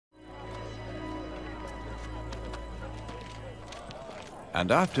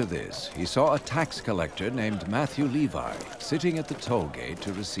And after this, he saw a tax collector named Matthew Levi sitting at the toll gate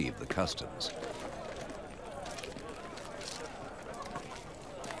to receive the customs.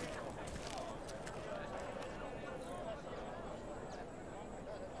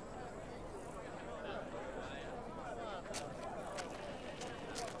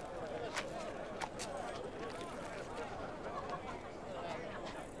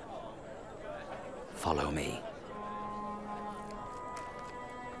 Follow me.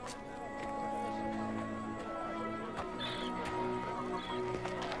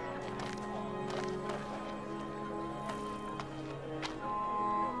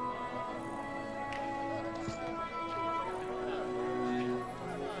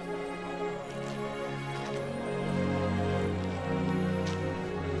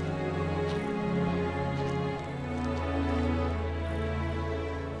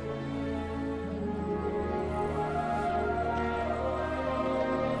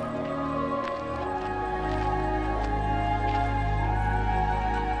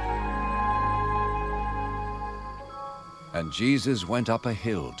 And Jesus went up a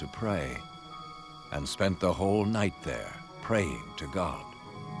hill to pray, and spent the whole night there, praying to God.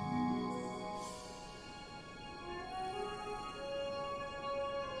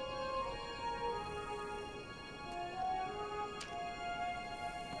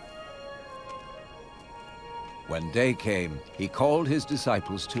 When day came, he called his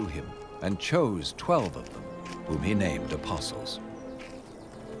disciples to him, and chose 12 of them, whom he named apostles.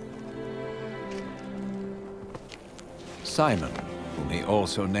 Simon, whom he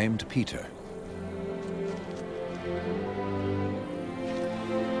also named Peter.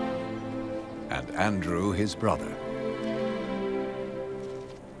 And Andrew, his brother.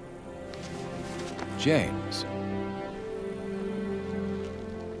 James.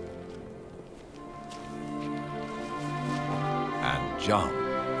 And John.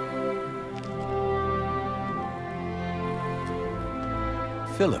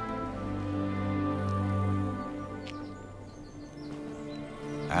 Philip.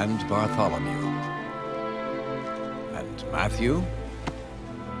 And Bartholomew, and Matthew,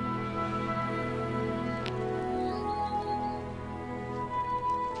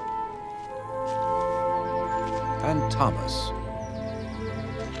 and Thomas,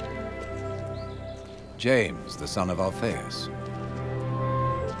 James, the son of Alphaeus,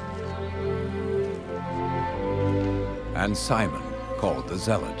 and Simon, called the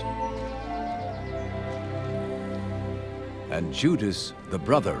Zealot, and Judas, the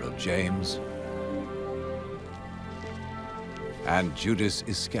brother of James, and Judas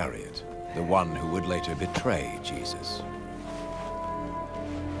Iscariot, the one who would later betray Jesus.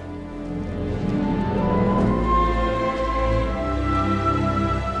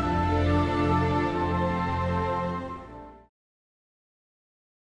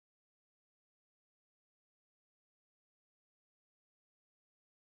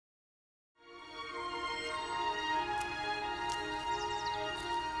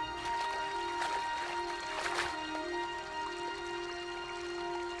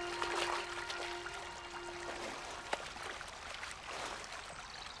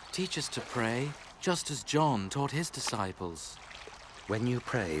 Teach us to pray, just as John taught his disciples. When you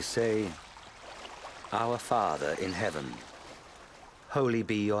pray, say, Our Father in heaven, holy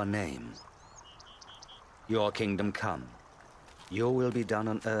be your name. Your kingdom come. Your will be done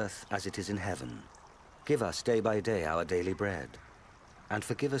on earth as it is in heaven. Give us day by day our daily bread. And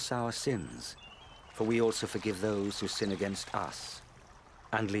forgive us our sins, for we also forgive those who sin against us.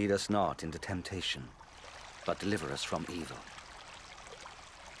 And lead us not into temptation, but deliver us from evil.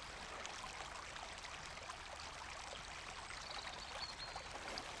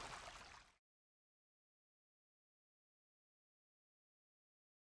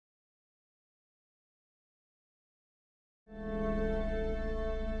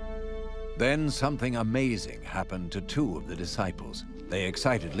 Then something amazing happened to 2 of the disciples. They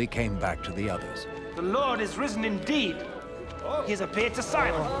excitedly came back to the others. The Lord is risen indeed. He has appeared to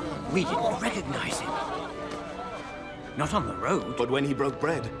Simon. We didn't recognize him. Not on the road. But when he broke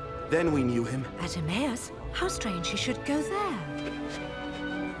bread, then we knew him. At Emmaus? How strange he should go there.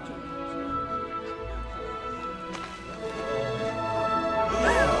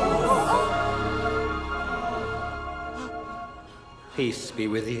 Peace be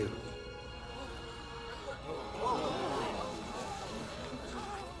with you.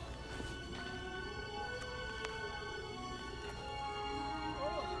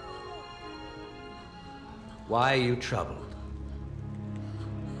 Why are you troubled?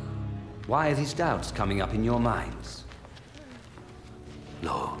 Why are these doubts coming up in your minds?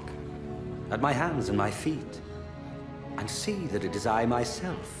 Look at my hands and my feet. and see that it is I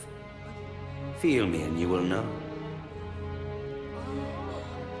myself. Feel me and you will know.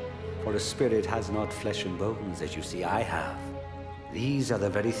 For a spirit has not flesh and bones, as you see I have. These are the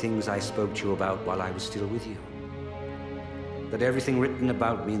very things I spoke to you about while I was still with you. That everything written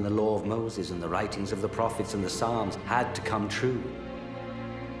about me in the law of Moses and the writings of the prophets and the Psalms had to come true.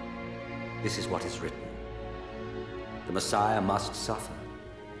 This is what is written. The Messiah must suffer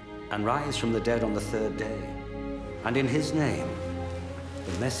and rise from the dead on the third day. And in his name,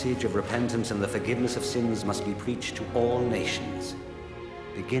 the message of repentance and the forgiveness of sins must be preached to all nations,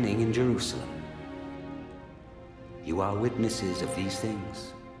 beginning in Jerusalem. You are witnesses of these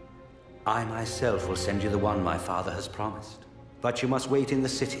things. I myself will send you the one my Father has promised. But you must wait in the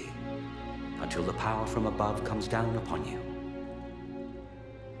city until the power from above comes down upon you.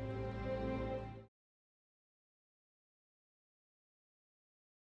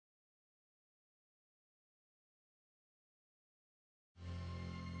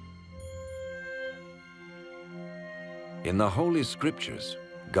 In the Holy Scriptures,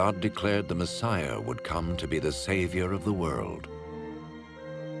 God declared the Messiah would come to be the Savior of the world.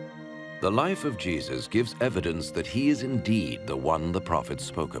 The life of Jesus gives evidence that he is indeed the one the prophets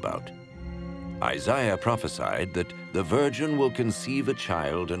spoke about. Isaiah prophesied that the virgin will conceive a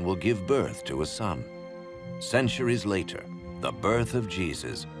child and will give birth to a son. Centuries later, the birth of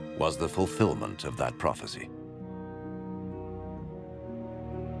Jesus was the fulfillment of that prophecy.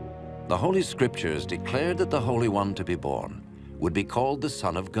 The Holy Scriptures declared that the Holy One to be born would be called the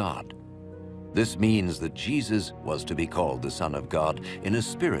Son of God. This means that Jesus was to be called the Son of God in a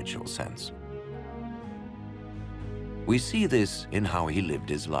spiritual sense. We see this in how he lived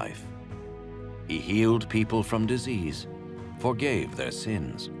his life. He healed people from disease, forgave their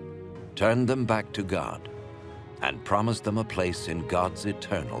sins, turned them back to God, and promised them a place in God's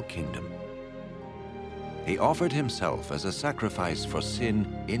eternal kingdom. He offered himself as a sacrifice for sin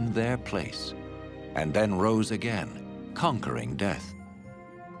in their place, and then rose again, conquering death.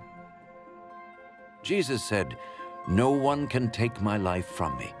 Jesus said, "No one can take my life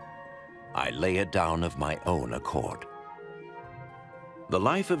from me. I lay it down of my own accord." The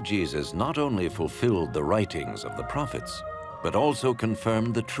life of Jesus not only fulfilled the writings of the prophets, but also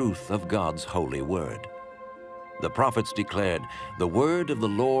confirmed the truth of God's holy word. The prophets declared, "The word of the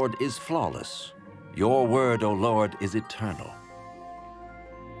Lord is flawless. Your word, O Lord, is eternal."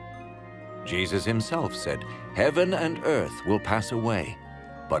 Jesus himself said, "Heaven and earth will pass away,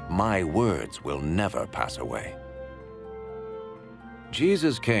 but my words will never pass away."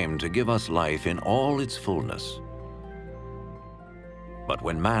 Jesus came to give us life in all its fullness. But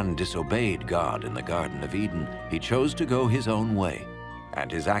when man disobeyed God in the Garden of Eden, he chose to go his own way,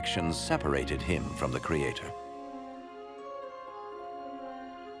 and his actions separated him from the Creator.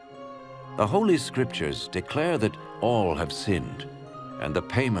 The Holy Scriptures declare that all have sinned, and the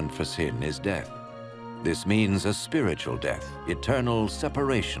payment for sin is death. This means a spiritual death, eternal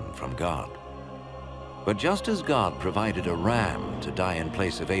separation from God. But just as God provided a ram to die in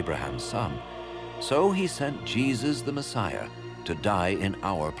place of Abraham's son, so he sent Jesus the Messiah to die in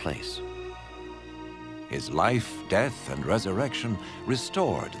our place. His life, death, and resurrection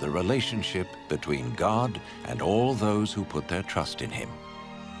restored the relationship between God and all those who put their trust in him.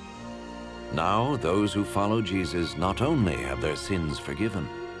 Now, those who follow Jesus not only have their sins forgiven,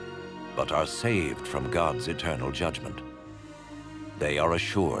 but are saved from God's eternal judgment. They are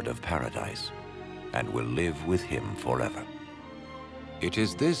assured of paradise and will live with him forever. It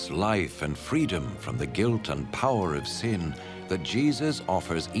is this life and freedom from the guilt and power of sin that Jesus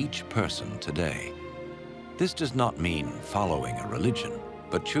offers each person today. This does not mean following a religion,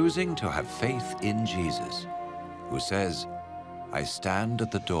 but choosing to have faith in Jesus, who says, "I stand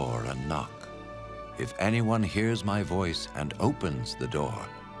at the door and knock. If anyone hears my voice and opens the door,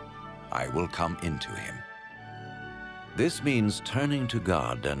 I will come into him." This means turning to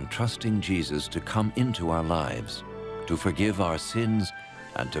God and trusting Jesus to come into our lives, to forgive our sins,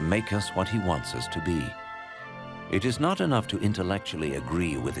 and to make us what he wants us to be. It is not enough to intellectually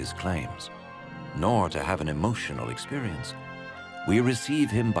agree with his claims, nor to have an emotional experience. We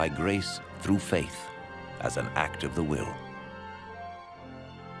receive him by grace through faith, as an act of the will.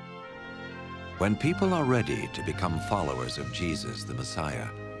 When people are ready to become followers of Jesus the Messiah,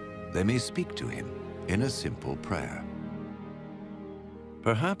 they may speak to him in a simple prayer.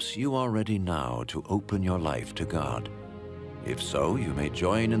 Perhaps you are ready now to open your life to God. If so, you may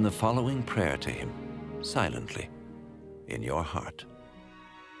join in the following prayer to him, silently, in your heart.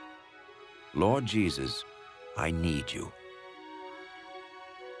 Lord Jesus, I need you.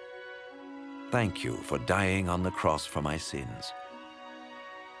 Thank you for dying on the cross for my sins.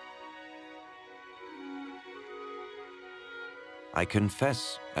 I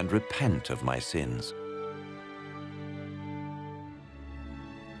confess and repent of my sins.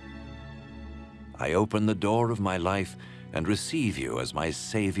 I open the door of my life and receive you as my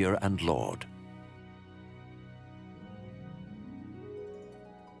Savior and Lord.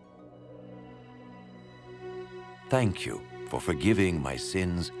 Thank you for forgiving my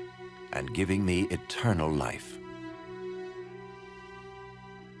sins and giving me eternal life.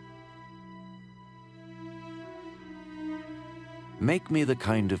 Make me the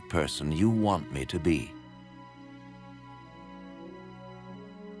kind of person you want me to be.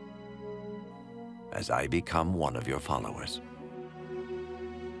 As I become one of your followers.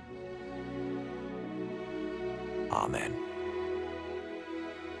 Amen.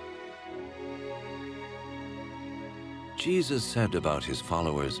 Jesus said about his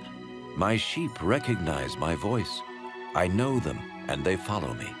followers, "My sheep recognize my voice. I know them, and they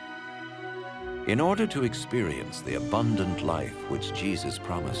follow me." In order to experience the abundant life which Jesus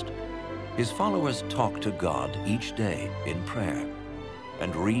promised, his followers talk to God each day in prayer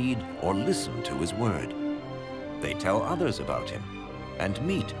and read or listen to his word. They tell others about him and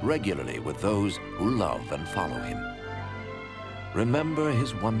meet regularly with those who love and follow him. Remember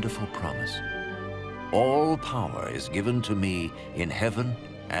his wonderful promise. All power is given to me in heaven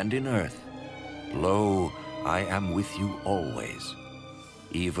and in earth. Lo, I am with you always,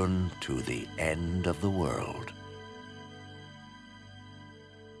 even to the end of the world.